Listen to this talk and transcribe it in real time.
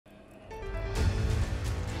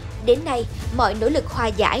Đến nay, mọi nỗ lực hòa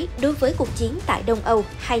giải đối với cuộc chiến tại Đông Âu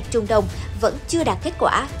hay Trung Đông vẫn chưa đạt kết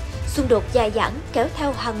quả. Xung đột dài dẳng kéo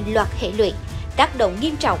theo hàng loạt hệ lụy, tác động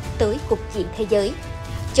nghiêm trọng tới cục diện thế giới.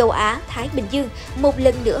 Châu Á, Thái Bình Dương một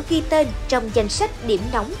lần nữa ghi tên trong danh sách điểm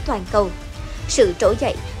nóng toàn cầu. Sự trỗi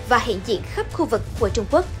dậy và hiện diện khắp khu vực của Trung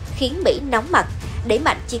Quốc khiến Mỹ nóng mặt, đẩy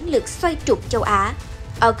mạnh chiến lược xoay trục châu Á.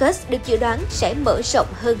 AUKUS được dự đoán sẽ mở rộng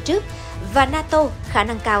hơn trước và NATO khả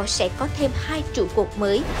năng cao sẽ có thêm 2 trụ cột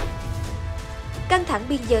mới. Căng thẳng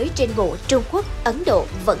biên giới trên bộ Trung Quốc, Ấn Độ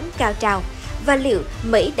vẫn cao trào và liệu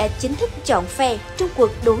Mỹ đã chính thức chọn phe trong cuộc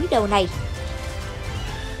đối đầu này?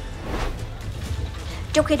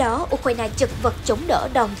 Trong khi đó, Ukraine chật vật chống đỡ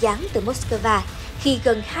đòn giáng từ MOSKVA khi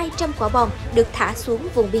gần 200 quả bom được thả xuống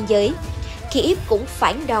vùng biên giới. Kyiv cũng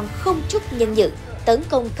phản đòn không chút nhân nhượng, tấn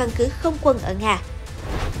công căn cứ không quân ở Nga.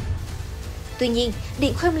 Tuy nhiên,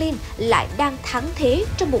 Điện Kremlin lại đang thắng thế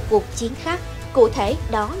trong một cuộc chiến khác. Cụ thể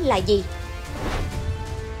đó là gì?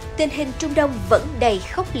 Tình hình Trung Đông vẫn đầy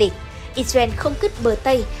khốc liệt. Israel không kích bờ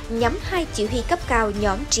Tây nhắm 2 chỉ huy cấp cao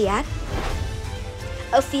nhóm Jihad.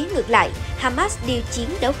 Ở phía ngược lại, Hamas điều chiến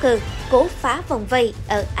đấu cơ cố phá vòng vây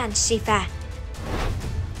ở Al-SHIFA.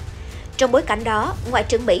 Trong bối cảnh đó, Ngoại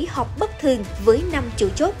trưởng Mỹ họp bất thường với 5 chủ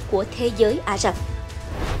chốt của thế giới Ả Rập.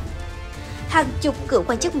 Hàng chục cựu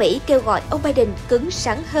quan chức Mỹ kêu gọi ông Biden cứng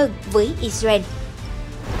rắn hơn với Israel.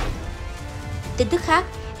 Tin tức khác,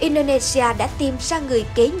 Indonesia đã tìm ra người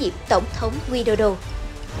kế nhiệm Tổng thống Widodo.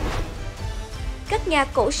 Các nhà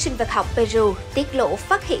cổ sinh vật học Peru tiết lộ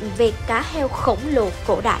phát hiện về cá heo khổng lồ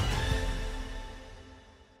cổ đại.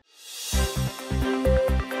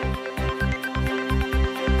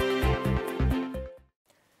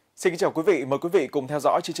 Xin kính chào quý vị, mời quý vị cùng theo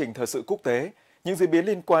dõi chương trình Thời sự quốc tế. Những diễn biến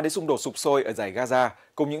liên quan đến xung đột sục sôi ở dải Gaza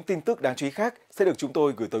cùng những tin tức đáng chú ý khác sẽ được chúng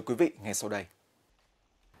tôi gửi tới quý vị ngay sau đây.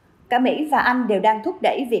 Cả Mỹ và Anh đều đang thúc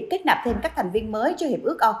đẩy việc kết nạp thêm các thành viên mới cho Hiệp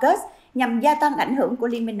ước AUKUS nhằm gia tăng ảnh hưởng của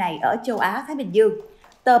liên minh này ở châu Á-Thái Bình Dương.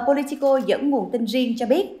 Tờ Politico dẫn nguồn tin riêng cho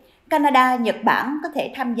biết, Canada, Nhật Bản có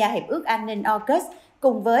thể tham gia Hiệp ước An ninh AUKUS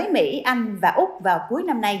cùng với Mỹ, Anh và Úc vào cuối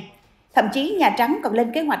năm nay. Thậm chí, Nhà Trắng còn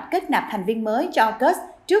lên kế hoạch kết nạp thành viên mới cho AUKUS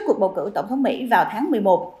trước cuộc bầu cử Tổng thống Mỹ vào tháng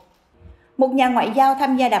 11. Một nhà ngoại giao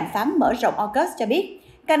tham gia đàm phán mở rộng AUKUS cho biết,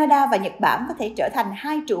 Canada và Nhật Bản có thể trở thành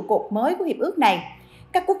 2 trụ cột mới của Hiệp ước này.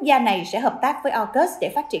 Các quốc gia này sẽ hợp tác với AUKUS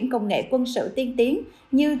để phát triển công nghệ quân sự tiên tiến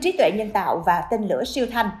như trí tuệ nhân tạo và tên lửa siêu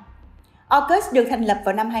thanh. AUKUS được thành lập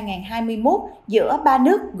vào năm 2021 giữa 3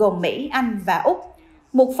 nước gồm Mỹ, Anh và Úc.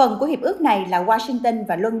 Một phần của hiệp ước này là Washington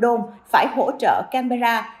và London phải hỗ trợ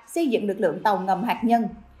Canberra xây dựng lực lượng tàu ngầm hạt nhân.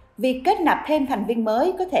 Việc kết nạp thêm thành viên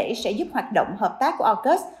mới có thể sẽ giúp hoạt động hợp tác của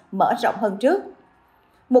AUKUS mở rộng hơn trước.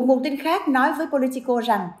 Một nguồn tin khác nói với Politico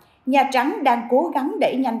rằng Nhà Trắng đang cố gắng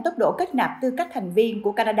đẩy nhanh tốc độ kết nạp tư cách thành viên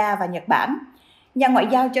của Canada và Nhật Bản. Nhà ngoại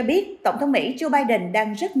giao cho biết Tổng thống Mỹ Joe Biden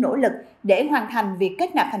đang rất nỗ lực để hoàn thành việc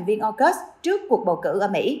kết nạp thành viên AUKUS trước cuộc bầu cử ở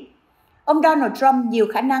Mỹ. Ông Donald Trump nhiều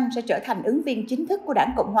khả năng sẽ trở thành ứng viên chính thức của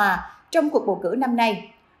đảng Cộng hòa trong cuộc bầu cử năm nay.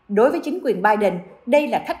 Đối với chính quyền Biden, đây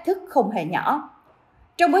là thách thức không hề nhỏ.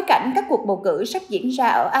 Trong bối cảnh các cuộc bầu cử sắp diễn ra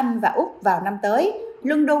ở Anh và Úc vào năm tới,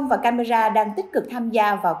 London và Canberra đang tích cực tham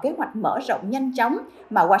gia vào kế hoạch mở rộng nhanh chóng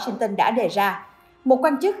mà Washington đã đề ra. Một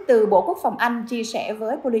quan chức từ Bộ Quốc phòng Anh chia sẻ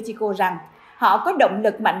với Politico rằng họ có động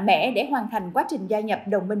lực mạnh mẽ để hoàn thành quá trình gia nhập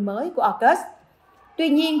đồng minh mới của AUKUS. Tuy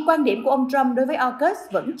nhiên, quan điểm của ông Trump đối với AUKUS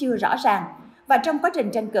vẫn chưa rõ ràng, và trong quá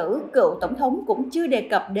trình tranh cử, cựu tổng thống cũng chưa đề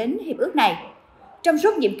cập đến hiệp ước này. Trong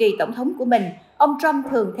suốt nhiệm kỳ tổng thống của mình, ông Trump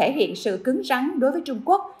thường thể hiện sự cứng rắn đối với Trung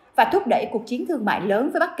Quốc và thúc đẩy cuộc chiến thương mại lớn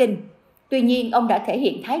với Bắc Kinh. Tuy nhiên, ông đã thể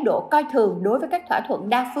hiện thái độ coi thường đối với các thỏa thuận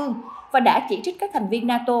đa phương và đã chỉ trích các thành viên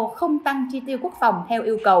NATO không tăng chi tiêu quốc phòng theo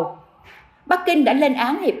yêu cầu. Bắc Kinh đã lên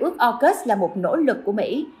án hiệp ước AUKUS là một nỗ lực của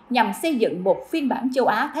Mỹ nhằm xây dựng một phiên bản châu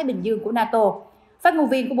Á-Thái Bình Dương của NATO. Phát ngôn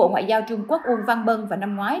viên của Bộ Ngoại giao Trung Quốc Uông Văn Bân vào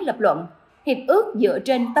năm ngoái lập luận, hiệp ước dựa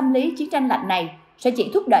trên tâm lý chiến tranh lạnh này sẽ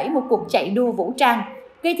chỉ thúc đẩy một cuộc chạy đua vũ trang,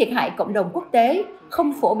 gây thiệt hại cộng đồng quốc tế,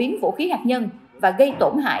 không phổ biến vũ khí hạt nhân và gây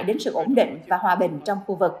tổn hại đến sự ổn định và hòa bình trong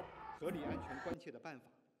khu vực.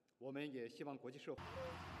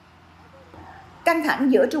 Căng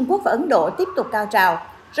thẳng giữa Trung Quốc và Ấn Độ tiếp tục cao trào.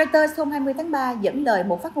 Reuters hôm 20 tháng 3 dẫn lời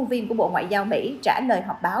một phát ngôn viên của Bộ Ngoại giao Mỹ trả lời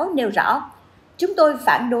họp báo nêu rõ, chúng tôi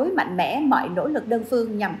phản đối mạnh mẽ mọi nỗ lực đơn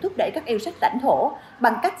phương nhằm thúc đẩy các yêu sách lãnh thổ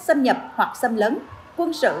bằng cách xâm nhập hoặc xâm lấn,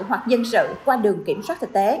 quân sự hoặc dân sự qua đường kiểm soát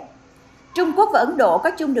thực tế. Trung Quốc và Ấn Độ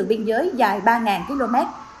có chung đường biên giới dài 3.000 km,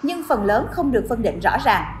 nhưng phần lớn không được phân định rõ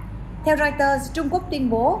ràng. Theo Reuters, Trung Quốc tuyên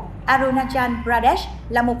bố Arunachal Pradesh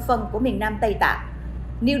là một phần của miền Nam Tây Tạng.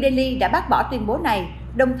 New Delhi đã bác bỏ tuyên bố này,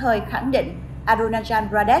 đồng thời khẳng định Arunachal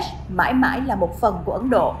Pradesh mãi mãi là một phần của Ấn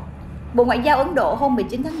Độ. Bộ Ngoại giao Ấn Độ hôm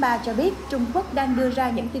 19 tháng 3 cho biết Trung Quốc đang đưa ra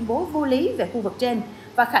những tuyên bố vô lý về khu vực trên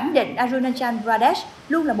và khẳng định Arunachal Pradesh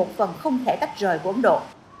luôn là một phần không thể tách rời của Ấn Độ.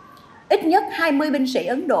 Ít nhất 20 binh sĩ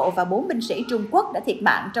Ấn Độ và 4 binh sĩ Trung Quốc đã thiệt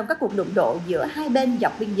mạng trong các cuộc đụng độ giữa hai bên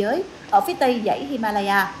dọc biên giới ở phía tây dãy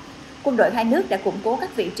Himalaya. Quân đội hai nước đã củng cố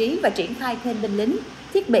các vị trí và triển khai thêm binh lính,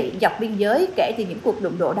 thiết bị dọc biên giới kể từ những cuộc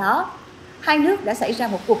đụng độ đó. Hai nước đã xảy ra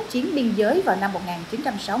một cuộc chiến biên giới vào năm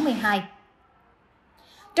 1962.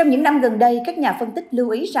 Trong những năm gần đây, các nhà phân tích lưu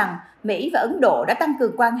ý rằng Mỹ và Ấn Độ đã tăng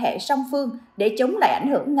cường quan hệ song phương để chống lại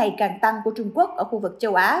ảnh hưởng ngày càng tăng của Trung Quốc ở khu vực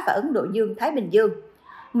châu Á và Ấn Độ Dương-Thái Bình Dương.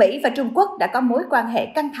 Mỹ và Trung Quốc đã có mối quan hệ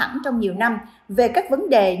căng thẳng trong nhiều năm về các vấn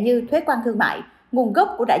đề như thuế quan thương mại, nguồn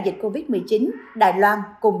gốc của đại dịch Covid-19, Đài Loan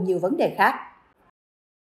cùng nhiều vấn đề khác.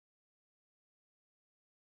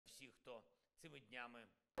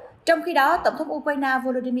 Trong khi đó, Tổng thống Ukraine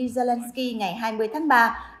Volodymyr Zelensky ngày 20 tháng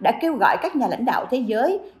 3 đã kêu gọi các nhà lãnh đạo thế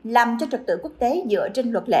giới làm cho trật tự quốc tế dựa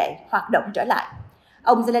trên luật lệ hoạt động trở lại.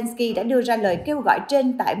 Ông Zelensky đã đưa ra lời kêu gọi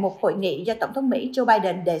trên tại một hội nghị do Tổng thống Mỹ Joe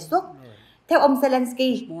Biden đề xuất. Theo ông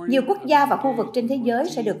Zelensky, nhiều quốc gia và khu vực trên thế giới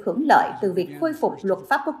sẽ được hưởng lợi từ việc khôi phục luật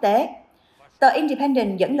pháp quốc tế. Tờ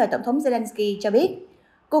Independent dẫn lời Tổng thống Zelensky cho biết,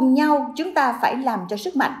 cùng nhau chúng ta phải làm cho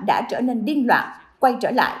sức mạnh đã trở nên điên loạn quay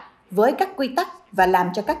trở lại với các quy tắc và làm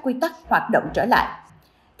cho các quy tắc hoạt động trở lại.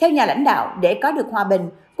 Theo nhà lãnh đạo, để có được hòa bình,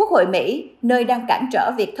 Quốc hội Mỹ, nơi đang cản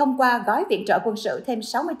trở việc thông qua gói viện trợ quân sự thêm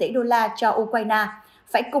 60 tỷ đô la cho Ukraine,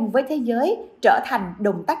 phải cùng với thế giới trở thành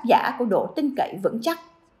đồng tác giả của độ tin cậy vững chắc.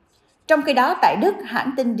 Trong khi đó, tại Đức,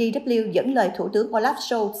 hãng tin DW dẫn lời Thủ tướng Olaf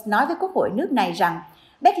Scholz nói với Quốc hội nước này rằng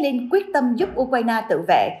Berlin quyết tâm giúp Ukraine tự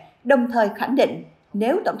vệ, đồng thời khẳng định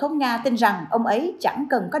nếu Tổng thống Nga tin rằng ông ấy chẳng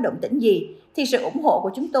cần có động tĩnh gì, thì sự ủng hộ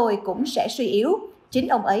của chúng tôi cũng sẽ suy yếu. Chính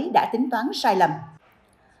ông ấy đã tính toán sai lầm.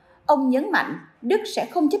 Ông nhấn mạnh Đức sẽ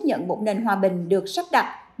không chấp nhận một nền hòa bình được sắp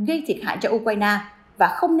đặt gây thiệt hại cho Ukraine và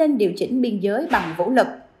không nên điều chỉnh biên giới bằng vũ lực.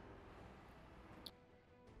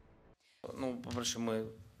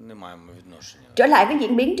 Trở lại với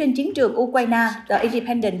diễn biến trên chiến trường Ukraine, tờ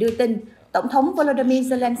Independent đưa tin, Tổng thống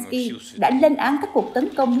Volodymyr Zelensky đã lên án các cuộc tấn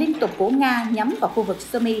công liên tục của Nga nhắm vào khu vực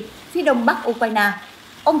Sumy, phía đông bắc Ukraine.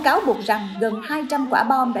 Ông cáo buộc rằng gần 200 quả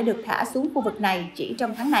bom đã được thả xuống khu vực này chỉ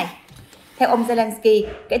trong tháng này. Theo ông Zelensky,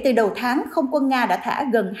 kể từ đầu tháng, không quân Nga đã thả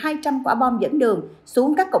gần 200 quả bom dẫn đường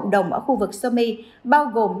xuống các cộng đồng ở khu vực Sumy, bao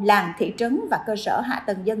gồm làng, thị trấn và cơ sở hạ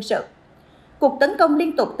tầng dân sự. Cuộc tấn công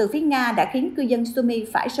liên tục từ phía Nga đã khiến cư dân Sumy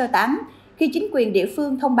phải sơ tán, khi chính quyền địa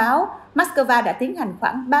phương thông báo MOSKVA đã tiến hành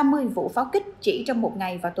khoảng 30 vụ pháo kích chỉ trong một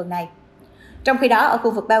ngày vào tuần này. Trong khi đó, ở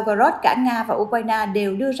khu vực Belgorod, cả Nga và Ukraine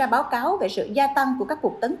đều đưa ra báo cáo về sự gia tăng của các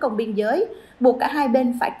cuộc tấn công biên giới, buộc cả hai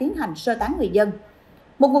bên phải tiến hành sơ tán người dân.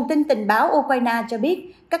 Một nguồn tin tình báo Ukraine cho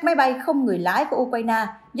biết các máy bay không người lái của Ukraine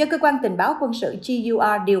do cơ quan tình báo quân sự CHİU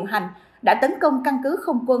điều hành đã tấn công căn cứ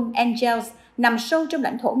không quân Angels nằm sâu trong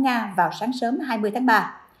lãnh thổ Nga vào sáng sớm 20 tháng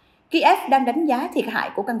 3. Kiev đang đánh giá thiệt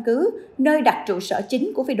hại của căn cứ, nơi đặt trụ sở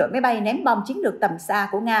chính của phi đội máy bay ném bom chiến lược tầm xa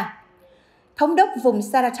của Nga. Thống đốc vùng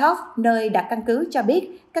Saratov, nơi đặt căn cứ, cho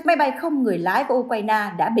biết các máy bay không người lái của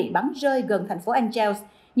Ukraine đã bị bắn rơi gần thành phố Angels,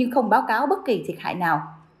 nhưng không báo cáo bất kỳ thiệt hại nào.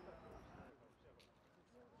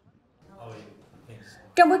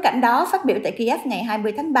 Trong bối cảnh đó, phát biểu tại Kiev ngày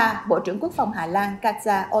 20 tháng 3, Bộ trưởng Quốc phòng Hà Lan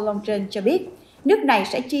Kaja Ollongren cho biết nước này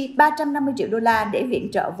sẽ chi 350 triệu đô la để viện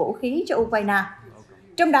trợ vũ khí cho Ukraine.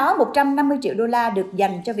 Trong đó, 150 triệu đô la được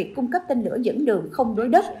dành cho việc cung cấp tên lửa dẫn đường không đối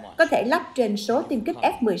đất có thể lắp trên số tiêm kích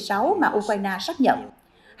F-16 mà Ukraine xác nhận.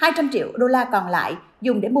 200 triệu đô la còn lại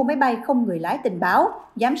dùng để mua máy bay không người lái tình báo,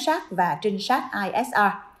 giám sát và trinh sát ISR.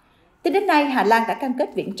 Tính đến nay, Hà Lan đã cam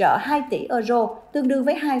kết viện trợ 2 tỷ euro, tương đương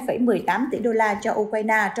với 2,18 tỷ đô la cho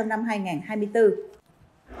Ukraine trong năm 2024.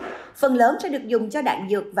 Phần lớn sẽ được dùng cho đạn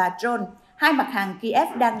dược và drone, hai mặt hàng Kiev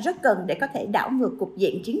đang rất cần để có thể đảo ngược cục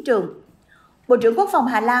diện chiến trường. Bộ trưởng Quốc phòng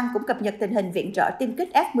Hà Lan cũng cập nhật tình hình viện trợ tiêm kích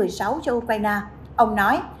F-16 cho Ukraine. Ông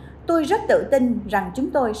nói, tôi rất tự tin rằng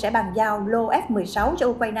chúng tôi sẽ bàn giao lô F-16 cho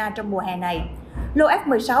Ukraine trong mùa hè này. Lô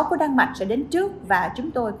F-16 của Đan Mạch sẽ đến trước và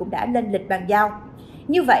chúng tôi cũng đã lên lịch bàn giao.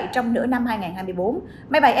 Như vậy, trong nửa năm 2024,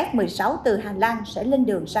 máy bay F-16 từ Hà Lan sẽ lên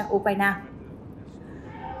đường sang Ukraine.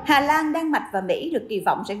 Hà Lan, Đan Mạch và Mỹ được kỳ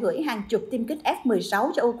vọng sẽ gửi hàng chục tiêm kích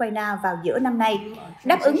F-16 cho Ukraine vào giữa năm nay,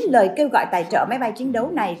 đáp ứng lời kêu gọi tài trợ máy bay chiến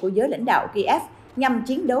đấu này của giới lãnh đạo Kiev nhằm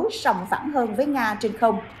chiến đấu sòng phẳng hơn với Nga trên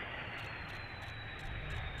không.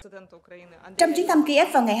 Trong chuyến thăm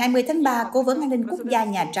Kiev vào ngày 20 tháng 3, Cố vấn an ninh quốc gia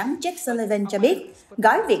Nhà Trắng Jake Sullivan cho biết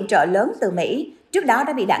gói viện trợ lớn từ Mỹ, trước đó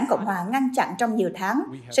đã bị Đảng Cộng hòa ngăn chặn trong nhiều tháng,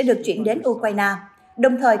 sẽ được chuyển đến Ukraine,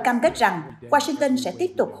 đồng thời cam kết rằng Washington sẽ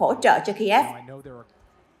tiếp tục hỗ trợ cho Kiev.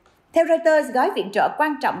 Theo Reuters, gói viện trợ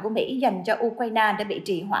quan trọng của Mỹ dành cho Ukraine đã bị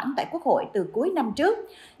trì hoãn tại Quốc hội từ cuối năm trước,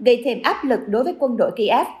 gây thêm áp lực đối với quân đội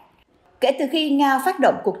Kiev. Kể từ khi Nga phát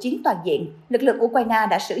động cuộc chiến toàn diện, lực lượng Ukraine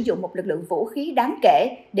đã sử dụng một lực lượng vũ khí đáng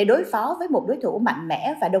kể để đối phó với một đối thủ mạnh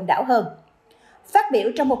mẽ và đông đảo hơn. Phát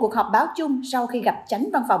biểu trong một cuộc họp báo chung sau khi gặp chánh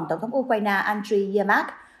văn phòng Tổng thống Ukraine Andriy Yermak,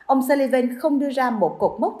 ông Sullivan không đưa ra một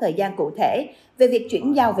cột mốc thời gian cụ thể về việc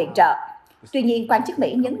chuyển giao viện trợ. Tuy nhiên, quan chức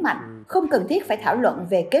Mỹ nhấn mạnh không cần thiết phải thảo luận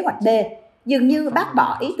về kế hoạch B, dường như bác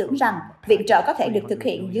bỏ ý tưởng rằng viện trợ có thể được thực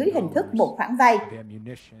hiện dưới hình thức một khoản vay.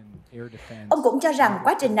 Ông cũng cho rằng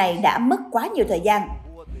quá trình này đã mất quá nhiều thời gian.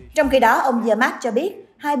 Trong khi đó, ông Yermak cho biết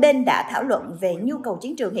hai bên đã thảo luận về nhu cầu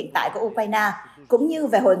chiến trường hiện tại của Ukraine, cũng như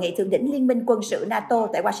về hội nghị thượng đỉnh Liên minh quân sự NATO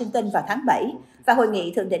tại Washington vào tháng 7 và hội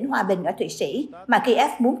nghị thượng đỉnh hòa bình ở Thụy Sĩ mà Kiev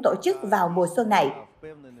muốn tổ chức vào mùa xuân này.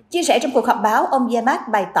 Chia sẻ trong cuộc họp báo, ông Yermak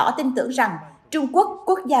bày tỏ tin tưởng rằng Trung Quốc,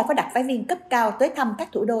 quốc gia có đặc phái viên cấp cao tới thăm các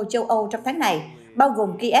thủ đô châu Âu trong tháng này, bao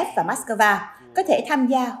gồm Kiev và MOSKVA, có thể tham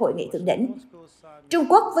gia hội nghị thượng đỉnh. Trung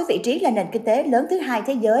Quốc với vị trí là nền kinh tế lớn thứ hai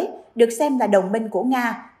thế giới, được xem là đồng minh của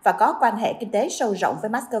Nga và có quan hệ kinh tế sâu rộng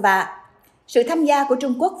với Moscow. Sự tham gia của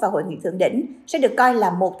Trung Quốc vào hội nghị thượng đỉnh sẽ được coi là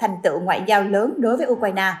một thành tựu ngoại giao lớn đối với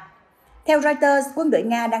Ukraine. Theo Reuters, quân đội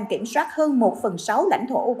Nga đang kiểm soát hơn 1/6 lãnh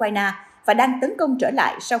thổ Ukraine và đang tấn công trở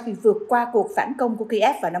lại sau khi vượt qua cuộc phản công của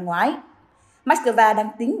Kiev vào năm ngoái. Moscow đang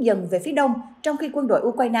tiến dần về phía đông, trong khi quân đội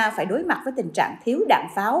Ukraine phải đối mặt với tình trạng thiếu đạn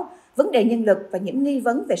pháo, vấn đề nhân lực và những nghi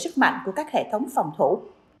vấn về sức mạnh của các hệ thống phòng thủ.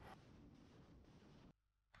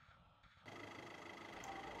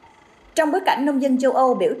 Trong bối cảnh nông dân châu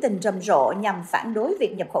Âu biểu tình rầm rộ nhằm phản đối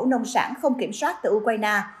việc nhập khẩu nông sản không kiểm soát từ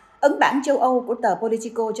Ukraine, ấn bản châu Âu của tờ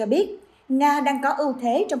Politico cho biết Nga đang có ưu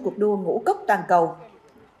thế trong cuộc đua ngũ cốc toàn cầu.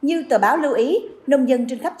 Như tờ báo lưu ý, nông dân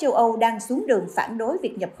trên khắp châu Âu đang xuống đường phản đối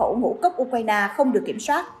việc nhập khẩu ngũ cốc Ukraine không được kiểm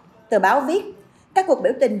soát. Tờ báo viết, các cuộc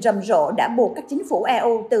biểu tình rầm rộ đã buộc các chính phủ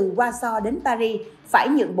EU từ Warsaw đến Paris phải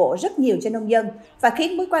nhượng bộ rất nhiều cho nông dân và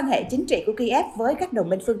khiến mối quan hệ chính trị của Kiev với các đồng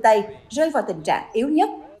minh phương Tây rơi vào tình trạng yếu nhất.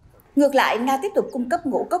 Ngược lại, Nga tiếp tục cung cấp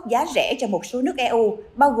ngũ cốc giá rẻ cho một số nước EU,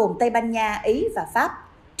 bao gồm Tây Ban Nha, Ý và Pháp.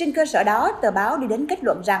 Trên cơ sở đó, tờ báo đi đến kết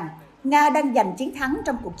luận rằng Nga đang giành chiến thắng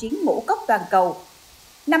trong cuộc chiến ngũ cốc toàn cầu.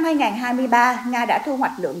 Năm 2023, Nga đã thu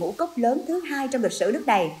hoạch lượng ngũ cốc lớn thứ hai trong lịch sử nước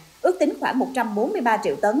này, ước tính khoảng 143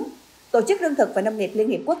 triệu tấn. Tổ chức Lương thực và Nông nghiệp Liên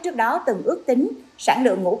Hiệp Quốc trước đó từng ước tính sản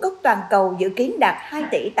lượng ngũ cốc toàn cầu dự kiến đạt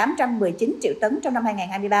 2,819 tỷ tấn trong năm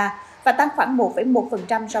 2023 và tăng khoảng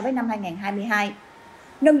 1,1% so với năm 2022.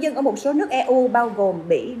 Nông dân ở một số nước EU bao gồm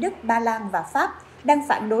Bỉ, Đức, Ba Lan và Pháp đang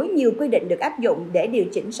phản đối nhiều quy định được áp dụng để điều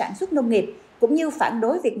chỉnh sản xuất nông nghiệp, cũng như phản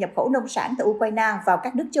đối việc nhập khẩu nông sản từ Ukraine vào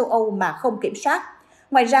các nước châu Âu mà không kiểm soát.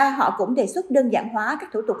 Ngoài ra, họ cũng đề xuất đơn giản hóa các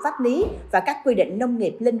thủ tục pháp lý và các quy định nông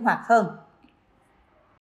nghiệp linh hoạt hơn.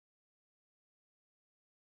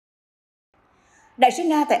 Đại sứ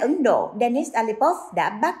Nga tại Ấn Độ Denis Alipov đã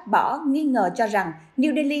bác bỏ nghi ngờ cho rằng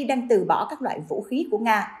New Delhi đang từ bỏ các loại vũ khí của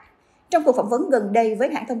Nga. Trong cuộc phỏng vấn gần đây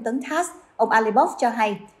với hãng thông tấn TASS, ông Alipov cho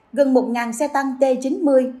hay gần 1.000 xe tăng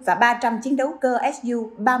T-90 và 300 chiến đấu cơ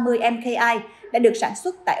Su-30 MKI đã được sản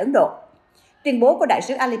xuất tại Ấn Độ. Tuyên bố của đại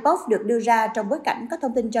sứ Alipov được đưa ra trong bối cảnh có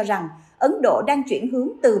thông tin cho rằng Ấn Độ đang chuyển hướng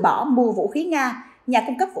từ bỏ mua vũ khí Nga, nhà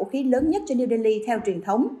cung cấp vũ khí lớn nhất cho New Delhi theo truyền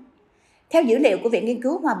thống. Theo dữ liệu của Viện Nghiên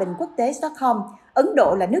cứu Hòa bình Quốc tế Stockholm, Ấn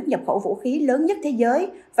Độ là nước nhập khẩu vũ khí lớn nhất thế giới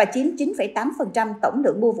và chiếm 9,8% tổng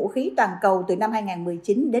lượng mua vũ khí toàn cầu từ năm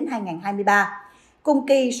 2019 đến 2023. Cùng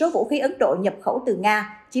kỳ, số vũ khí Ấn Độ nhập khẩu từ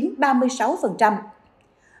Nga chiếm 36%.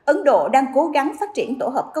 Ấn Độ đang cố gắng phát triển tổ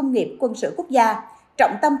hợp công nghiệp quân sự quốc gia.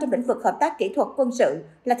 Trọng tâm trong lĩnh vực hợp tác kỹ thuật quân sự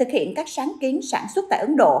là thực hiện các sáng kiến sản xuất tại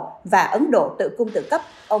Ấn Độ và Ấn Độ tự cung tự cấp,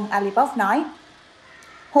 ông Alipov nói.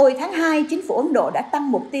 Hồi tháng 2, chính phủ Ấn Độ đã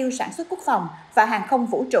tăng mục tiêu sản xuất quốc phòng và hàng không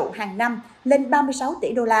vũ trụ hàng năm lên 36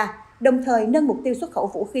 tỷ đô la, đồng thời nâng mục tiêu xuất khẩu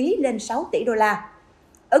vũ khí lên 6 tỷ đô la.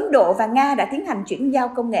 Ấn Độ và Nga đã tiến hành chuyển giao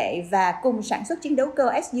công nghệ và cùng sản xuất chiến đấu cơ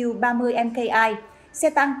Su-30 MKI, xe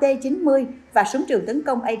tăng T-90 và súng trường tấn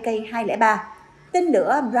công AK-203. Tên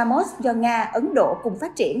lửa BrahMos do Nga, Ấn Độ cùng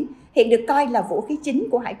phát triển, hiện được coi là vũ khí chính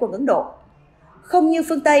của Hải quân Ấn Độ. Không như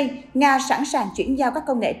phương Tây, Nga sẵn sàng chuyển giao các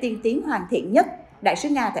công nghệ tiên tiến hoàn thiện nhất, đại sứ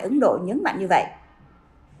Nga tại Ấn Độ nhấn mạnh như vậy.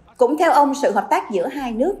 Cũng theo ông, sự hợp tác giữa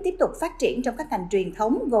hai nước tiếp tục phát triển trong các ngành truyền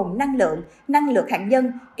thống gồm năng lượng hạt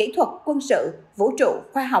nhân, kỹ thuật, quân sự, vũ trụ,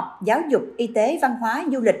 khoa học, giáo dục, y tế, văn hóa,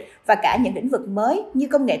 du lịch và cả những lĩnh vực mới như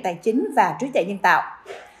công nghệ tài chính và trí tuệ nhân tạo.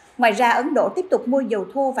 Ngoài ra, Ấn Độ tiếp tục mua dầu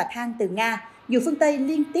thô và than từ Nga, dù phương Tây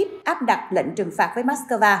liên tiếp áp đặt lệnh trừng phạt với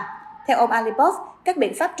Moscow. Theo ông Alipov, các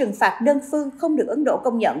biện pháp trừng phạt đơn phương không được Ấn Độ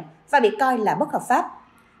công nhận và bị coi là bất hợp pháp.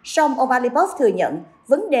 Song ông Alipov thừa nhận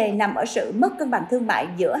vấn đề nằm ở sự mất cân bằng thương mại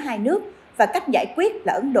giữa hai nước và cách giải quyết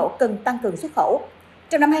là Ấn Độ cần tăng cường xuất khẩu.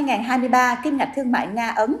 Trong năm 2023, kim ngạch thương mại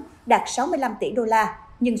Nga-Ấn đạt 65 tỷ đô la,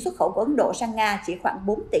 nhưng xuất khẩu của Ấn Độ sang Nga chỉ khoảng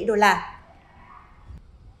 4 tỷ đô la.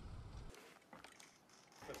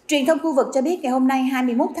 Truyền thông khu vực cho biết ngày hôm nay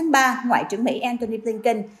 21 tháng 3, Ngoại trưởng Mỹ Antony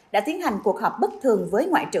Blinken đã tiến hành cuộc họp bất thường với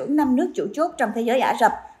Ngoại trưởng 5 nước chủ chốt trong thế giới Ả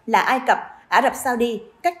Rập là Ai Cập, Ả Rập Saudi,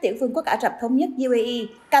 các tiểu vương quốc Ả Rập Thống nhất UAE,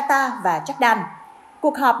 Qatar và Jordan.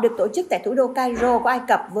 Cuộc họp được tổ chức tại thủ đô Cairo của Ai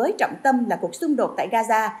Cập với trọng tâm là cuộc xung đột tại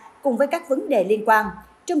Gaza cùng với các vấn đề liên quan,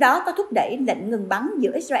 trong đó có thúc đẩy lệnh ngừng bắn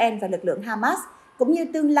giữa Israel và lực lượng Hamas, cũng như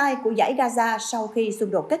tương lai của dải Gaza sau khi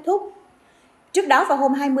xung đột kết thúc. Trước đó vào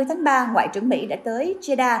hôm 20 tháng 3, Ngoại trưởng Mỹ đã tới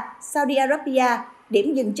Jeddah, Saudi Arabia,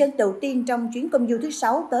 điểm dừng chân đầu tiên trong chuyến công du thứ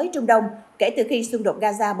 6 tới Trung Đông kể từ khi xung đột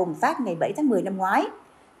Gaza bùng phát ngày 7 tháng 10 năm ngoái.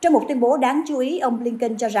 Trong một tuyên bố đáng chú ý, ông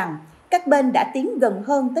Blinken cho rằng các bên đã tiến gần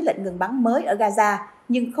hơn tới lệnh ngừng bắn mới ở Gaza,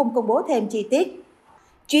 nhưng không công bố thêm chi tiết.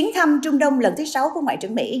 Chuyến thăm Trung Đông lần thứ 6 của Ngoại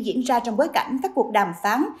trưởng Mỹ diễn ra trong bối cảnh các cuộc đàm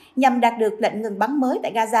phán nhằm đạt được lệnh ngừng bắn mới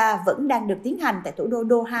tại Gaza vẫn đang được tiến hành tại thủ đô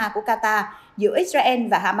Doha của Qatar giữa Israel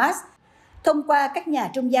và Hamas, thông qua các nhà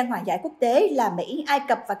trung gian hòa giải quốc tế là Mỹ, Ai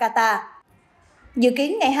Cập và Qatar. Dự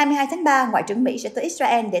kiến ngày 22 tháng 3, Ngoại trưởng Mỹ sẽ tới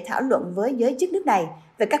Israel để thảo luận với giới chức nước này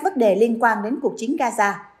về các vấn đề liên quan đến cuộc chiến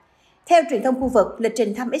Gaza. Theo truyền thông khu vực, lịch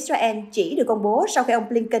trình thăm Israel chỉ được công bố sau khi ông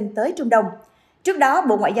Blinken tới Trung Đông. Trước đó,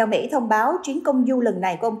 Bộ Ngoại giao Mỹ thông báo chuyến công du lần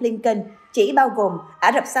này của ông Blinken chỉ bao gồm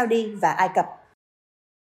Ả Rập Saudi và Ai Cập.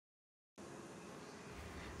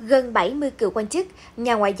 Gần 70 cựu quan chức,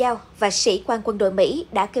 nhà ngoại giao và sĩ quan quân đội Mỹ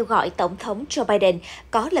đã kêu gọi Tổng thống Joe Biden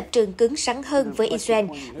có lập trường cứng rắn hơn với Israel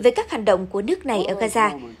về các hành động của nước này ở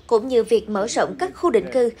Gaza, cũng như việc mở rộng các khu định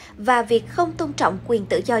cư và việc không tôn trọng quyền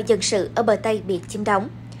tự do dân sự ở bờ Tây bị chiếm đóng.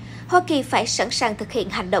 Hoa Kỳ phải sẵn sàng thực hiện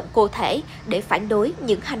hành động cụ thể để phản đối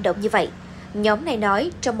những hành động như vậy, nhóm này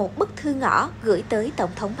nói trong một bức thư ngỏ gửi tới Tổng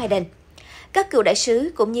thống Biden. Các cựu đại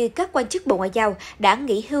sứ cũng như các quan chức Bộ Ngoại giao đã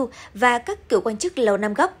nghỉ hưu và các cựu quan chức Lầu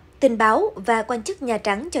Năm Góc, tình báo và quan chức Nhà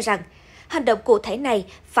Trắng cho rằng hành động cụ thể này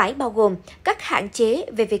phải bao gồm các hạn chế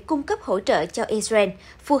về việc cung cấp hỗ trợ cho Israel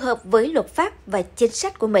phù hợp với luật pháp và chính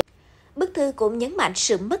sách của Mỹ. Bức thư cũng nhấn mạnh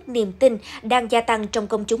sự mất niềm tin đang gia tăng trong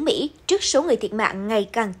công chúng Mỹ trước số người thiệt mạng ngày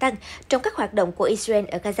càng tăng trong các hoạt động của Israel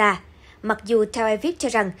ở Gaza. Mặc dù Tel Aviv cho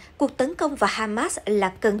rằng cuộc tấn công vào Hamas là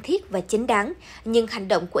cần thiết và chính đáng, nhưng hành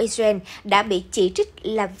động của Israel đã bị chỉ trích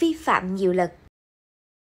là vi phạm nhiều lần.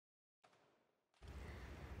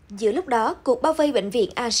 Giữa lúc đó, cuộc bao vây bệnh viện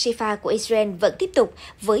AL-SHIFA của Israel vẫn tiếp tục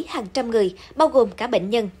với hàng trăm người, bao gồm cả bệnh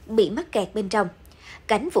nhân, bị mắc kẹt bên trong.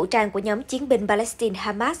 Cánh vũ trang của nhóm chiến binh Palestine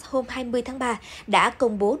Hamas hôm 20 tháng 3 đã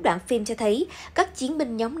công bố đoạn phim cho thấy các chiến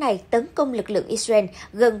binh nhóm này tấn công lực lượng Israel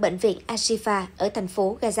gần bệnh viện Al-SHIFA ở thành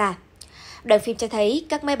phố Gaza. Đoạn phim cho thấy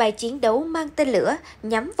các máy bay chiến đấu mang tên lửa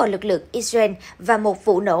nhắm vào lực lượng Israel và một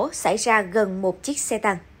vụ nổ xảy ra gần một chiếc xe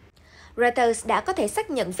tăng. Reuters đã có thể xác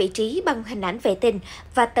nhận vị trí bằng hình ảnh vệ tinh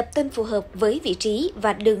và tập tin phù hợp với vị trí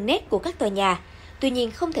và đường nét của các tòa nhà, tuy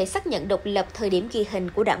nhiên không thể xác nhận độc lập thời điểm ghi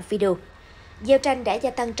hình của đoạn video. Giao tranh đã gia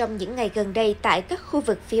tăng trong những ngày gần đây tại các khu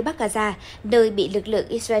vực phía Bắc Gaza, nơi bị lực lượng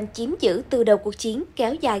Israel chiếm giữ từ đầu cuộc chiến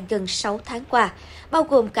kéo dài gần 6 tháng qua, bao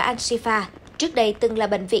gồm cả Al-SHIFA, trước đây từng là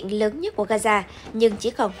bệnh viện lớn nhất của Gaza, nhưng chỉ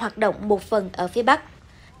còn hoạt động một phần ở phía Bắc.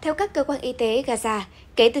 Theo các cơ quan y tế Gaza,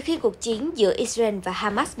 kể từ khi cuộc chiến giữa Israel và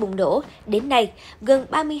Hamas bùng nổ, đến nay, gần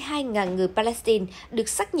 32.000 người Palestine được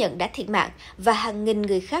xác nhận đã thiệt mạng và hàng nghìn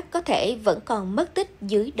người khác có thể vẫn còn mất tích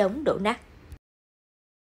dưới đống đổ nát.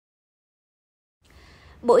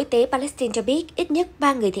 Bộ Y tế Palestine cho biết ít nhất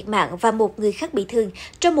 3 người thiệt mạng và 1 người khác bị thương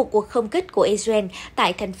trong một cuộc không kích của Israel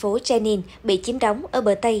tại thành phố Jenin bị chiếm đóng ở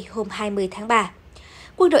bờ Tây hôm 20 tháng 3.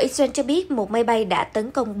 Quân đội Israel cho biết một máy bay đã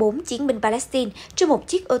tấn công 4 chiến binh Palestine trong một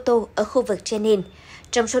chiếc ô tô ở khu vực Jenin.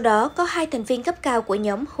 Trong số đó có 2 thành viên cấp cao của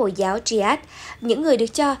nhóm Hồi giáo Jihad, những người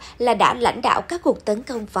được cho là đã lãnh đạo các cuộc tấn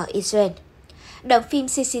công vào Israel. Đoạn phim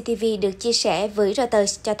CCTV được chia sẻ với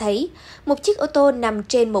Reuters cho thấy một chiếc ô tô nằm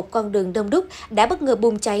trên một con đường đông đúc đã bất ngờ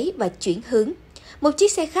bùng cháy và chuyển hướng. Một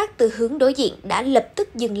chiếc xe khác từ hướng đối diện đã lập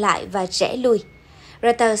tức dừng lại và rẽ lui.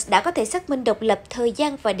 Reuters đã có thể xác minh độc lập thời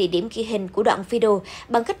gian và địa điểm ghi hình của đoạn video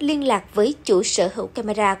bằng cách liên lạc với chủ sở hữu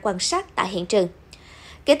camera quan sát tại hiện trường.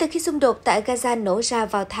 Kể từ khi xung đột tại Gaza nổ ra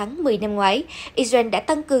vào tháng 10 năm ngoái, Israel đã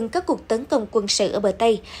tăng cường các cuộc tấn công quân sự ở bờ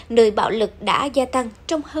Tây, nơi bạo lực đã gia tăng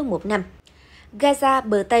trong hơn một năm. Gaza,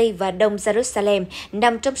 bờ Tây và Đông Jerusalem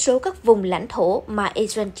nằm trong số các vùng lãnh thổ mà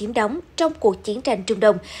Israel chiếm đóng trong cuộc chiến tranh Trung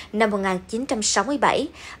Đông năm 1967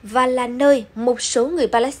 và là nơi một số người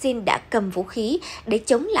Palestine đã cầm vũ khí để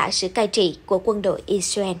chống lại sự cai trị của quân đội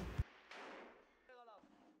Israel.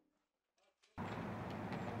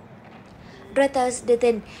 Reuters đưa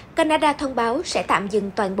tin, Canada thông báo sẽ tạm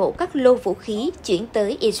dừng toàn bộ các lô vũ khí chuyển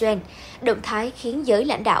tới Israel. Động thái khiến giới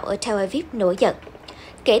lãnh đạo ở Tel Aviv nổi giận.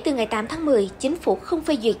 Kể từ ngày 8 tháng 10, chính phủ không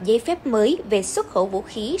phê duyệt giấy phép mới về xuất khẩu vũ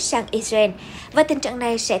khí sang Israel, và tình trạng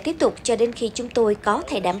này sẽ tiếp tục cho đến khi chúng tôi có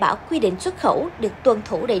thể đảm bảo quy định xuất khẩu được tuân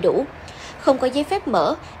thủ đầy đủ. Không có giấy phép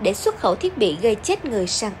mở để xuất khẩu thiết bị gây chết người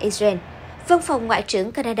sang Israel. Văn phòng Ngoại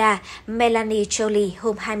trưởng Canada Melanie Joly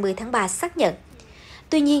hôm 20 tháng 3 xác nhận.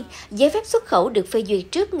 Tuy nhiên, giấy phép xuất khẩu được phê duyệt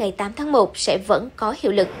trước ngày 8 tháng 1 sẽ vẫn có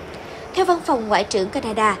hiệu lực. Theo Văn phòng Ngoại trưởng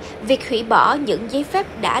Canada, việc hủy bỏ những giấy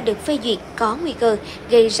phép đã được phê duyệt có nguy cơ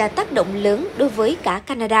gây ra tác động lớn đối với cả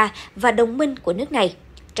Canada và đồng minh của nước này,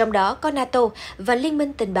 trong đó có NATO và Liên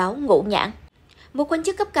minh tình báo Ngũ Nhãn. Một quan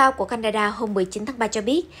chức cấp cao của Canada hôm 19 tháng 3 cho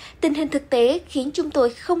biết, tình hình thực tế khiến chúng tôi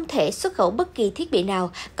không thể xuất khẩu bất kỳ thiết bị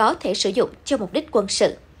nào có thể sử dụng cho mục đích quân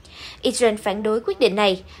sự. Israel phản đối quyết định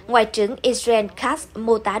này. Ngoại trưởng Israel Katz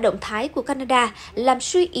mô tả động thái của Canada làm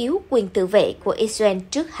suy yếu quyền tự vệ của Israel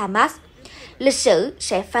trước Hamas. Lịch sử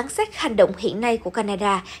sẽ phán xét hành động hiện nay của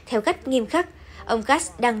Canada theo cách nghiêm khắc, ông Katz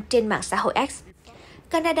đăng trên mạng xã hội X.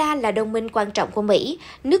 Canada là đồng minh quan trọng của Mỹ,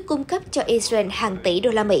 nước cung cấp cho Israel hàng tỷ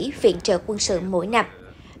đô la Mỹ viện trợ quân sự mỗi năm.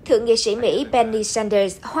 Thượng nghị sĩ Mỹ Bernie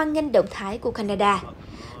Sanders hoan nghênh động thái của Canada.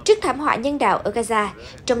 Trước thảm họa nhân đạo ở Gaza,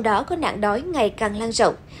 trong đó có nạn đói ngày càng lan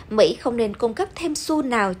rộng, Mỹ không nên cung cấp thêm xu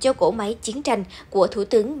nào cho cỗ máy chiến tranh của Thủ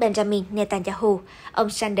tướng Benjamin Netanyahu, ông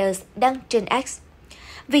Sanders đăng trên X.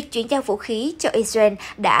 Việc chuyển giao vũ khí cho Israel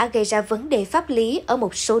đã gây ra vấn đề pháp lý ở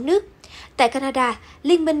một số nước. Tại Canada,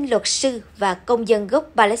 Liên minh luật sư và công dân gốc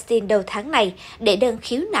Palestine đầu tháng này đệ đơn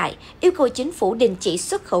khiếu nại yêu cầu chính phủ đình chỉ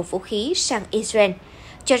xuất khẩu vũ khí sang Israel,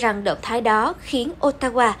 cho rằng động thái đó khiến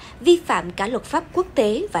Ottawa vi phạm cả luật pháp quốc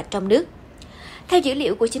tế và trong nước. Theo dữ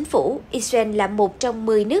liệu của chính phủ, Israel là một trong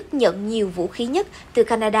 10 nước nhận nhiều vũ khí nhất từ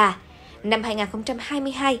Canada. Năm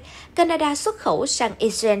 2022, Canada xuất khẩu sang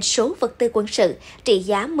Israel số vật tư quân sự trị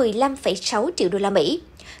giá 15,6 triệu đô la Mỹ.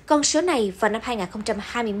 Con số này vào năm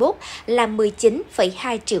 2021 là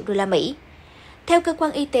 19,2 triệu đô la Mỹ. Theo cơ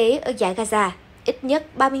quan y tế ở dải Gaza, ít nhất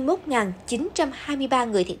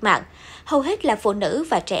 31.923 người thiệt mạng, hầu hết là phụ nữ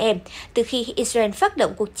và trẻ em, từ khi Israel phát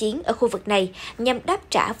động cuộc chiến ở khu vực này nhằm đáp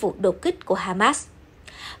trả vụ đột kích của Hamas.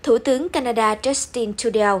 Thủ tướng Canada Justin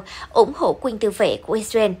Trudeau ủng hộ quyền tự vệ của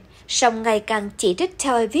Israel, song ngày càng chỉ trích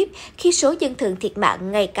Tel Aviv khi số dân thường thiệt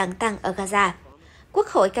mạng ngày càng tăng ở Gaza. Quốc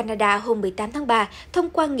hội Canada hôm 18 tháng 3 thông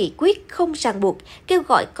qua nghị quyết không ràng buộc, kêu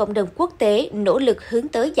gọi cộng đồng quốc tế nỗ lực hướng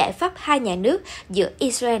tới giải pháp hai nhà nước giữa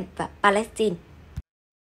Israel và Palestine.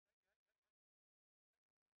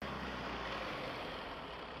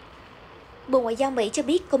 Bộ Ngoại giao Mỹ cho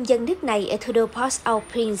biết công dân nước này ở thủ đô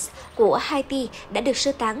Port-au-Prince của Haiti đã được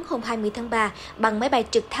sơ tán hôm 20 tháng 3 bằng máy bay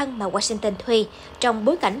trực thăng mà Washington thuê trong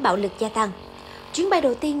bối cảnh bạo lực gia tăng. Chuyến bay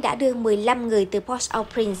đầu tiên đã đưa 15 người từ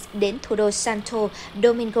Port-au-Prince đến thủ đô Santo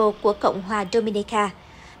Domingo của Cộng hòa Dominica.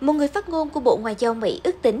 Một người phát ngôn của Bộ Ngoại giao Mỹ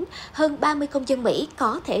ước tính hơn 30 công dân Mỹ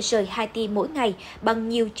có thể rời Haiti mỗi ngày bằng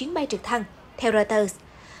nhiều chuyến bay trực thăng, theo Reuters.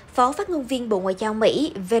 Phó phát ngôn viên Bộ Ngoại giao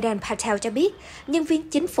Mỹ Vedant Patel cho biết, nhân viên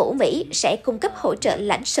chính phủ Mỹ sẽ cung cấp hỗ trợ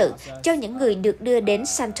lãnh sự cho những người được đưa đến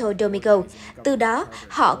Santo Domingo. Từ đó,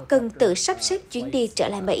 họ cần tự sắp xếp chuyến đi trở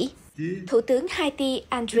lại Mỹ. Thủ tướng Haiti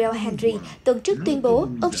Ariel Henry tuần trước tuyên bố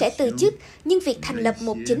ông sẽ từ chức, nhưng việc thành lập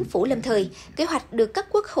một chính phủ lâm thời, kế hoạch được các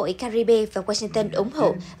quốc hội Caribe và Washington ủng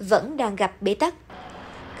hộ, vẫn đang gặp bế tắc.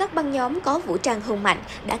 Các băng nhóm có vũ trang hùng mạnh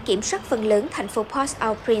đã kiểm soát phần lớn thành phố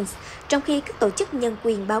Port-au-Prince, trong khi các tổ chức nhân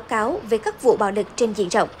quyền báo cáo về các vụ bạo lực trên diện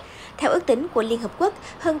rộng. Theo ước tính của Liên Hợp Quốc,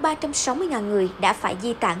 hơn 360.000 người đã phải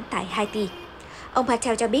di tản tại Haiti. Ông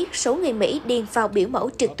Patel cho biết số người Mỹ điền vào biểu mẫu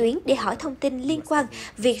trực tuyến để hỏi thông tin liên quan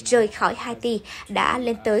việc rời khỏi Haiti đã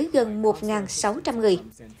lên tới gần 1.600 người.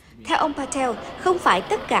 Theo ông Patel, không phải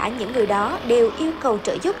tất cả những người đó đều yêu cầu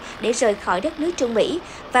trợ giúp để rời khỏi đất nước Trung Mỹ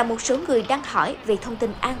và một số người đang hỏi về thông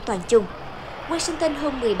tin an toàn chung. Washington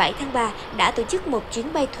hôm 17 tháng 3 đã tổ chức một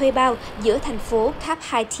chuyến bay thuê bao giữa thành phố Cap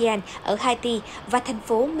Haitian ở Haiti và thành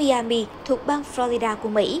phố Miami thuộc bang Florida của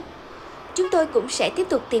Mỹ. Chúng tôi cũng sẽ tiếp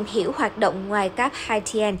tục tìm hiểu hoạt động ngoài Cap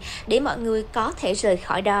Haitian để mọi người có thể rời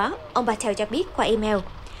khỏi đó, ông Patel cho biết qua email.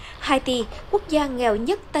 Haiti, quốc gia nghèo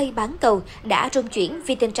nhất Tây bán cầu, đã rung chuyển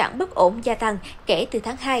vì tình trạng bất ổn gia tăng kể từ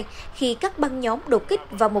tháng 2 khi các băng nhóm đột kích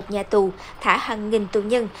vào một nhà tù, thả hàng nghìn tù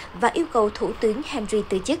nhân và yêu cầu Thủ tướng Henry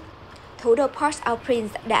từ chức. Thủ đô Port-au-Prince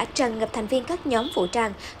đã tràn ngập thành viên các nhóm vũ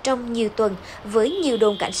trang trong nhiều tuần với nhiều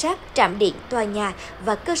đồn cảnh sát, trạm điện, tòa nhà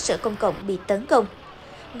và cơ sở công cộng bị tấn công.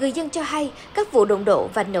 Người dân cho hay các vụ đụng độ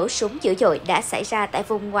và nổ súng dữ dội đã xảy ra tại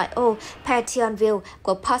vùng ngoại ô Petionville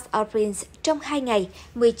của Port-au-Prince trong 2 ngày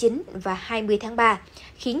 19 và 20 tháng 3,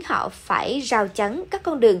 khiến họ phải rào chắn các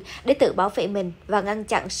con đường để tự bảo vệ mình và ngăn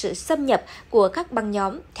chặn sự xâm nhập của các băng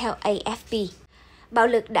nhóm, theo AFP. Bạo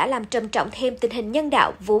lực đã làm trầm trọng thêm tình hình nhân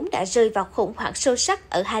đạo vốn đã rơi vào khủng hoảng sâu sắc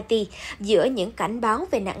ở Haiti giữa những cảnh báo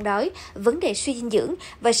về nạn đói, vấn đề suy dinh dưỡng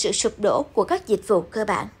và sự sụp đổ của các dịch vụ cơ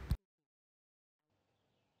bản.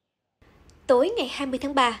 Tối ngày 20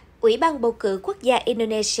 tháng 3, Ủy ban bầu cử quốc gia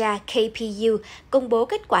Indonesia KPU công bố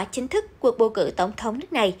kết quả chính thức cuộc bầu cử tổng thống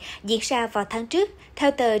nước này diễn ra vào tháng trước,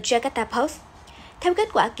 theo tờ Jakarta Post. Theo kết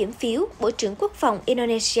quả kiểm phiếu, Bộ trưởng Quốc phòng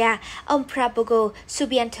Indonesia, ông Prabowo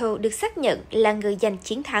Subianto được xác nhận là người giành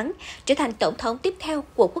chiến thắng, trở thành tổng thống tiếp theo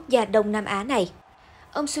của quốc gia Đông Nam Á này.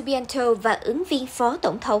 Ông Subianto và ứng viên phó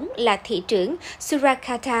tổng thống là thị trưởng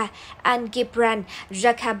Surakarta Angibran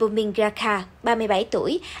Rakabuming Raka, 37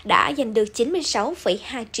 tuổi, đã giành được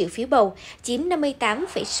 96,2 triệu phiếu bầu, chiếm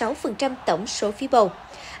 58,6% tổng số phiếu bầu.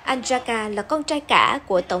 Anjaka là con trai cả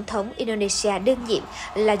của Tổng thống Indonesia đương nhiệm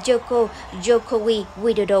là Joko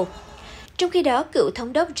Widodo. Trong khi đó, cựu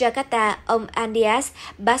thống đốc Jakarta ông Anies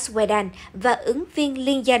Baswedan và ứng viên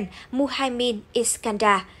liên danh Muhaimin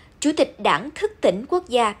Iskandar, Chủ tịch Đảng Thức tỉnh Quốc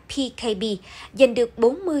gia PKB, giành được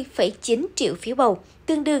 40,9 triệu phiếu bầu,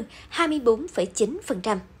 tương đương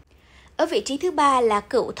 24,9%. Ở vị trí thứ ba là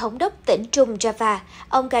cựu thống đốc tỉnh Trung Java,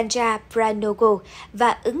 ông Ganja Pranogo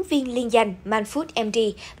và ứng viên liên danh Mahfud MD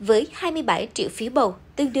với 27 triệu phiếu bầu,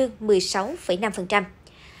 tương đương 16,5%.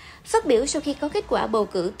 Phát biểu sau khi có kết quả bầu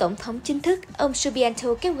cử tổng thống chính thức, ông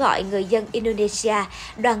Subianto kêu gọi người dân Indonesia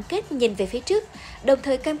đoàn kết nhìn về phía trước, đồng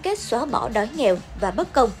thời cam kết xóa bỏ đói nghèo và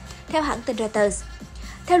bất công, theo hãng tin Reuters.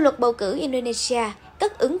 Theo luật bầu cử Indonesia,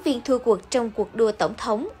 các ứng viên thua cuộc trong cuộc đua tổng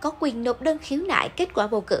thống có quyền nộp đơn khiếu nại kết quả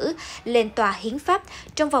bầu cử lên tòa hiến pháp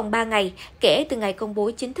trong vòng 3 ngày kể từ ngày công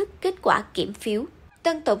bố chính thức kết quả kiểm phiếu.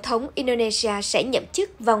 Tân Tổng thống Indonesia sẽ nhậm chức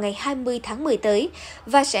vào ngày 20 tháng 10 tới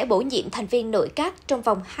và sẽ bổ nhiệm thành viên nội các trong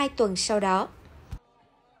vòng 2 tuần sau đó.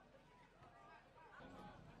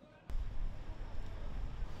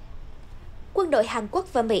 Quân đội Hàn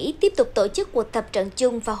Quốc và Mỹ tiếp tục tổ chức cuộc tập trận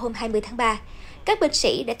chung vào hôm 20 tháng 3. Các binh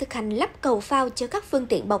sĩ đã thực hành lắp cầu phao cho các phương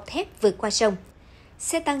tiện bọc thép vượt qua sông.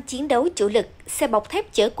 Xe tăng chiến đấu chủ lực, xe bọc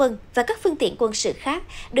thép chở quân và các phương tiện quân sự khác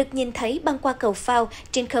được nhìn thấy băng qua cầu phao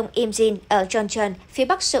trên không Imjin ở Jeoncheon, phía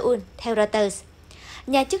bắc Seoul, theo Reuters.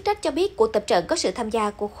 Nhà chức trách cho biết cuộc tập trận có sự tham gia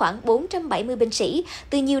của khoảng 470 binh sĩ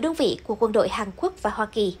từ nhiều đơn vị của quân đội Hàn Quốc và Hoa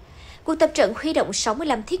Kỳ. Cuộc tập trận huy động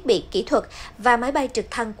 65 thiết bị kỹ thuật và máy bay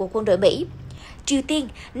trực thăng của quân đội Mỹ. Triều Tiên,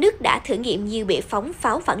 nước đã thử nghiệm nhiều bệ phóng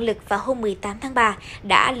pháo phản lực vào hôm 18 tháng 3,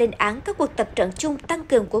 đã lên án các cuộc tập trận chung tăng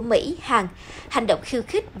cường của Mỹ, Hàn, hành động khiêu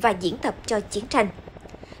khích và diễn tập cho chiến tranh.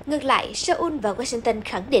 Ngược lại, Seoul và Washington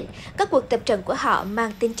khẳng định các cuộc tập trận của họ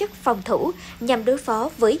mang tính chất phòng thủ nhằm đối phó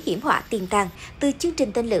với hiểm họa tiềm tàng từ chương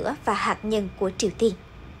trình tên lửa và hạt nhân của Triều Tiên.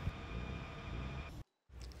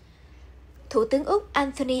 Thủ tướng Úc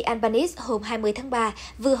Anthony Albanese hôm 20 tháng 3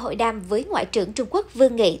 vừa hội đàm với Ngoại trưởng Trung Quốc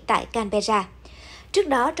Vương Nghị tại Canberra. Trước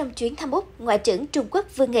đó, trong chuyến thăm Úc, Ngoại trưởng Trung Quốc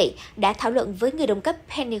Vương Nghị đã thảo luận với người đồng cấp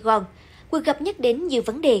Pentagon. Cuộc gặp nhắc đến nhiều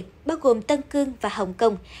vấn đề, bao gồm Tân Cương và Hồng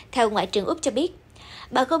Kông, theo Ngoại trưởng Úc cho biết.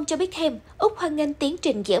 Bà Gong cho biết thêm, Úc hoan nghênh tiến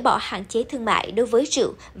trình dỡ bỏ hạn chế thương mại đối với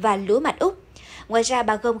rượu và lúa mạch Úc. Ngoài ra,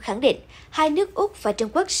 bà Gong khẳng định, hai nước Úc và Trung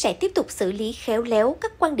Quốc sẽ tiếp tục xử lý khéo léo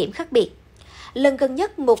các quan điểm khác biệt. Lần gần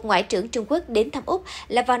nhất một Ngoại trưởng Trung Quốc đến thăm Úc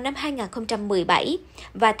là vào năm 2017,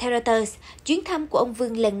 và theo Reuters, chuyến thăm của ông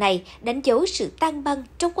Vương lần này đánh dấu sự tan băng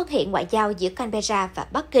trong quan hệ ngoại giao giữa Canberra và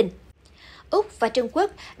Bắc Kinh. Úc và Trung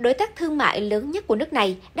Quốc, đối tác thương mại lớn nhất của nước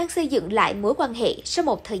này, đang xây dựng lại mối quan hệ sau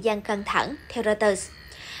một thời gian căng thẳng, theo Reuters.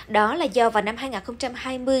 Đó là do vào năm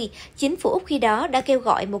 2020, chính phủ Úc khi đó đã kêu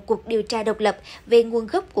gọi một cuộc điều tra độc lập về nguồn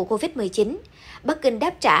gốc của COVID-19. Bắc Kinh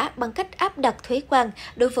đáp trả bằng cách áp đặt thuế quan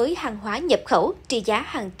đối với hàng hóa nhập khẩu trị giá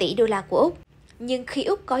hàng tỷ đô la của Úc. Nhưng khi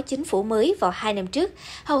Úc có chính phủ mới vào 2 năm trước,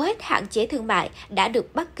 hầu hết hạn chế thương mại đã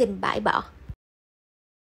được Bắc Kinh bãi bỏ.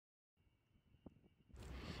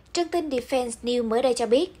 Trang tin Defense News mới đây cho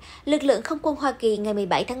biết, lực lượng không quân Hoa Kỳ ngày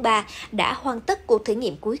 17 tháng 3 đã hoàn tất cuộc thử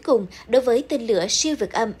nghiệm cuối cùng đối với tên lửa siêu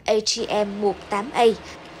vượt âm AGM-18A,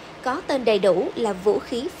 có tên đầy đủ là vũ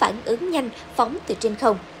khí phản ứng nhanh phóng từ trên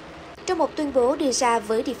không. Trong một tuyên bố đưa ra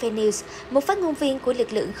với Defense News, một phát ngôn viên của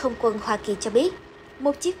lực lượng không quân Hoa Kỳ cho biết,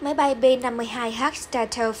 một chiếc máy bay B-52H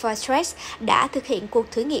Starter Fortress đã thực hiện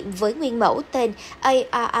cuộc thử nghiệm với nguyên mẫu tên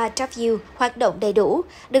ARRW hoạt động đầy đủ,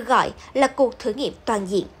 được gọi là cuộc thử nghiệm toàn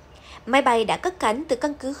diện. Máy bay đã cất cánh từ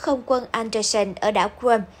căn cứ không quân Anderson ở đảo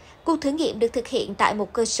Guam. Cuộc thử nghiệm được thực hiện tại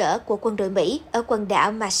một cơ sở của quân đội Mỹ ở quần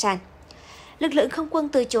đảo Marshall. Lực lượng không quân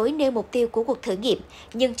từ chối nêu mục tiêu của cuộc thử nghiệm,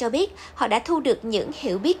 nhưng cho biết họ đã thu được những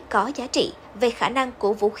hiểu biết có giá trị về khả năng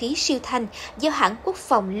của vũ khí siêu thanh do hãng quốc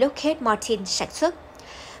phòng Lockheed Martin sản xuất.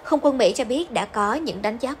 Không quân Mỹ cho biết đã có những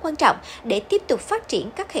đánh giá quan trọng để tiếp tục phát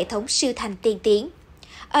triển các hệ thống siêu thanh tiên tiến.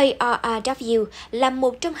 AL-SHIFA là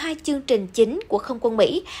một trong hai chương trình chính của Không quân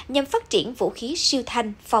Mỹ nhằm phát triển vũ khí siêu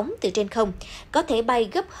thanh phóng từ trên không, có thể bay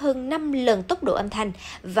gấp hơn 5 lần tốc độ âm thanh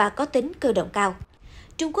và có tính cơ động cao.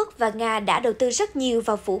 Trung Quốc và Nga đã đầu tư rất nhiều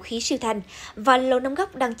vào vũ khí siêu thanh và Lầu Năm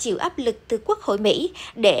Góc đang chịu áp lực từ Quốc hội Mỹ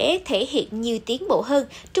để thể hiện nhiều tiến bộ hơn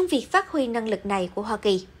trong việc phát huy năng lực này của Hoa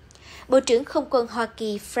Kỳ. Bộ trưởng Không quân Hoa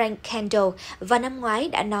Kỳ Frank Kendall vào năm ngoái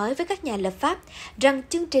đã nói với các nhà lập pháp rằng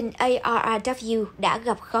chương trình AL-SHIFA đã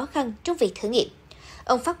gặp khó khăn trong việc thử nghiệm.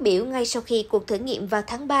 Ông phát biểu ngay sau khi cuộc thử nghiệm vào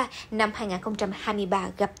tháng 3 năm 2023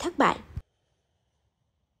 gặp thất bại.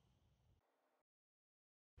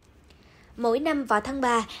 Mỗi năm vào tháng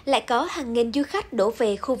 3, lại có hàng nghìn du khách đổ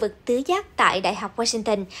về khu vực tứ giác tại Đại học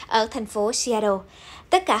Washington ở thành phố Seattle.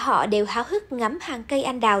 Tất cả họ đều háo hức ngắm hàng cây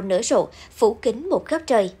anh đào nở rộ, phủ kín một góc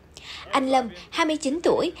trời. Anh Lâm, 29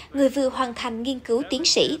 tuổi, người vừa hoàn thành nghiên cứu tiến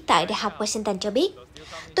sĩ tại Đại học Washington cho biết,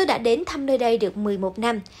 tôi đã đến thăm nơi đây được 11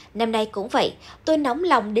 năm nay cũng vậy, tôi nóng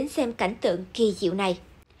lòng đến xem cảnh tượng kỳ diệu này.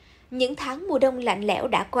 Những tháng mùa đông lạnh lẽo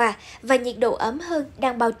đã qua và nhiệt độ ấm hơn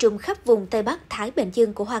đang bao trùm khắp vùng Tây Bắc Thái Bình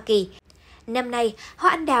Dương của Hoa Kỳ. Năm nay,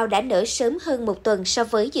 hoa anh đào đã nở sớm hơn một tuần so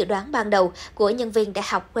với dự đoán ban đầu của nhân viên Đại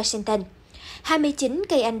học Washington. 29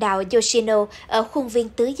 cây anh đào Yoshino ở khuôn viên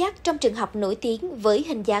tứ giác trong trường học nổi tiếng với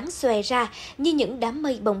hình dáng xòe ra như những đám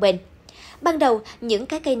mây bồng bềnh. Ban đầu, những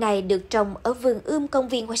cái cây này được trồng ở vườn ươm công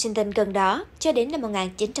viên Washington gần đó cho đến năm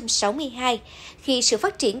 1962, khi sự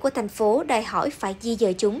phát triển của thành phố đòi hỏi phải di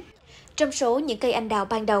dời chúng. Trong số những cây anh đào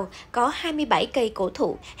ban đầu, có 27 cây cổ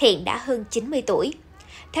thụ hiện đã hơn 90 tuổi.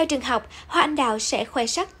 Theo trường học, hoa anh đào sẽ khoe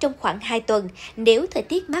sắc trong khoảng 2 tuần nếu thời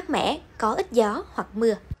tiết mát mẻ, có ít gió hoặc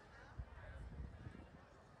mưa.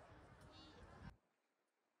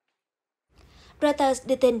 Reuters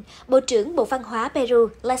đưa tin, Bộ trưởng Bộ Văn hóa Peru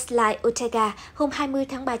Leslie Ortega hôm 20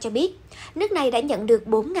 tháng 3 cho biết, nước này đã nhận được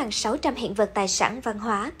 4.600 hiện vật tài sản văn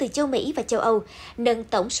hóa từ châu Mỹ và châu Âu, nâng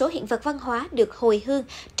tổng số hiện vật văn hóa được hồi hương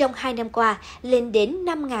trong 2 năm qua lên đến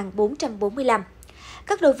 5.445.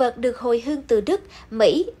 Các đồ vật được hồi hương từ Đức,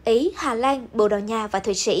 Mỹ, Ý, Hà Lan, Bồ Đào Nha và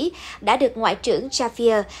Thụy Sĩ đã được Ngoại trưởng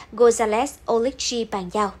Javier González Olixi bàn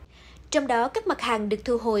giao. Trong đó, các mặt hàng được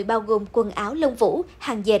thu hồi bao gồm quần áo lông vũ,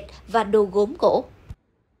 hàng dệt và đồ gốm gỗ.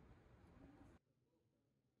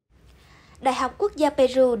 Đại học Quốc gia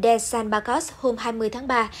Peru de San Marcos hôm 20 tháng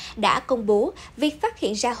 3 đã công bố việc phát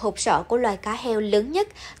hiện ra hộp sọ của loài cá heo lớn nhất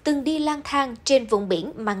từng đi lang thang trên vùng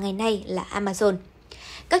biển mà ngày nay là Amazon.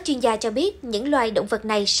 Các chuyên gia cho biết những loài động vật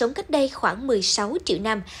này sống cách đây khoảng 16 triệu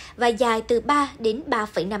năm và dài từ 3 đến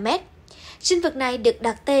 3,5 mét. Sinh vật này được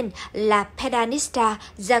đặt tên là Pedanista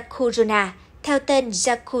zacurona, theo tên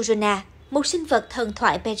zacurona, một sinh vật thần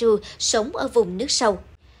thoại Peru sống ở vùng nước sâu.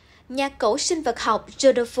 Nhà cổ sinh vật học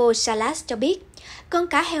Rodolfo Salas cho biết, con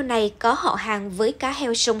cá heo này có họ hàng với cá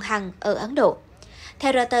heo sông Hằng ở Ấn Độ.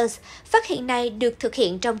 Theo Reuters, phát hiện này được thực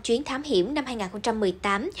hiện trong chuyến thám hiểm năm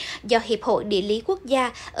 2018 do Hiệp hội Địa lý Quốc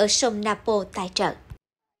gia ở sông Napo tài trợ.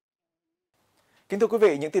 Kính thưa quý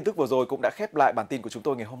vị, những tin tức vừa rồi cũng đã khép lại bản tin của chúng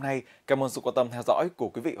tôi ngày hôm nay. Cảm ơn sự quan tâm theo dõi của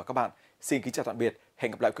quý vị và các bạn. Xin kính chào tạm biệt.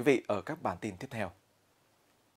 Hẹn gặp lại quý vị ở các bản tin tiếp theo.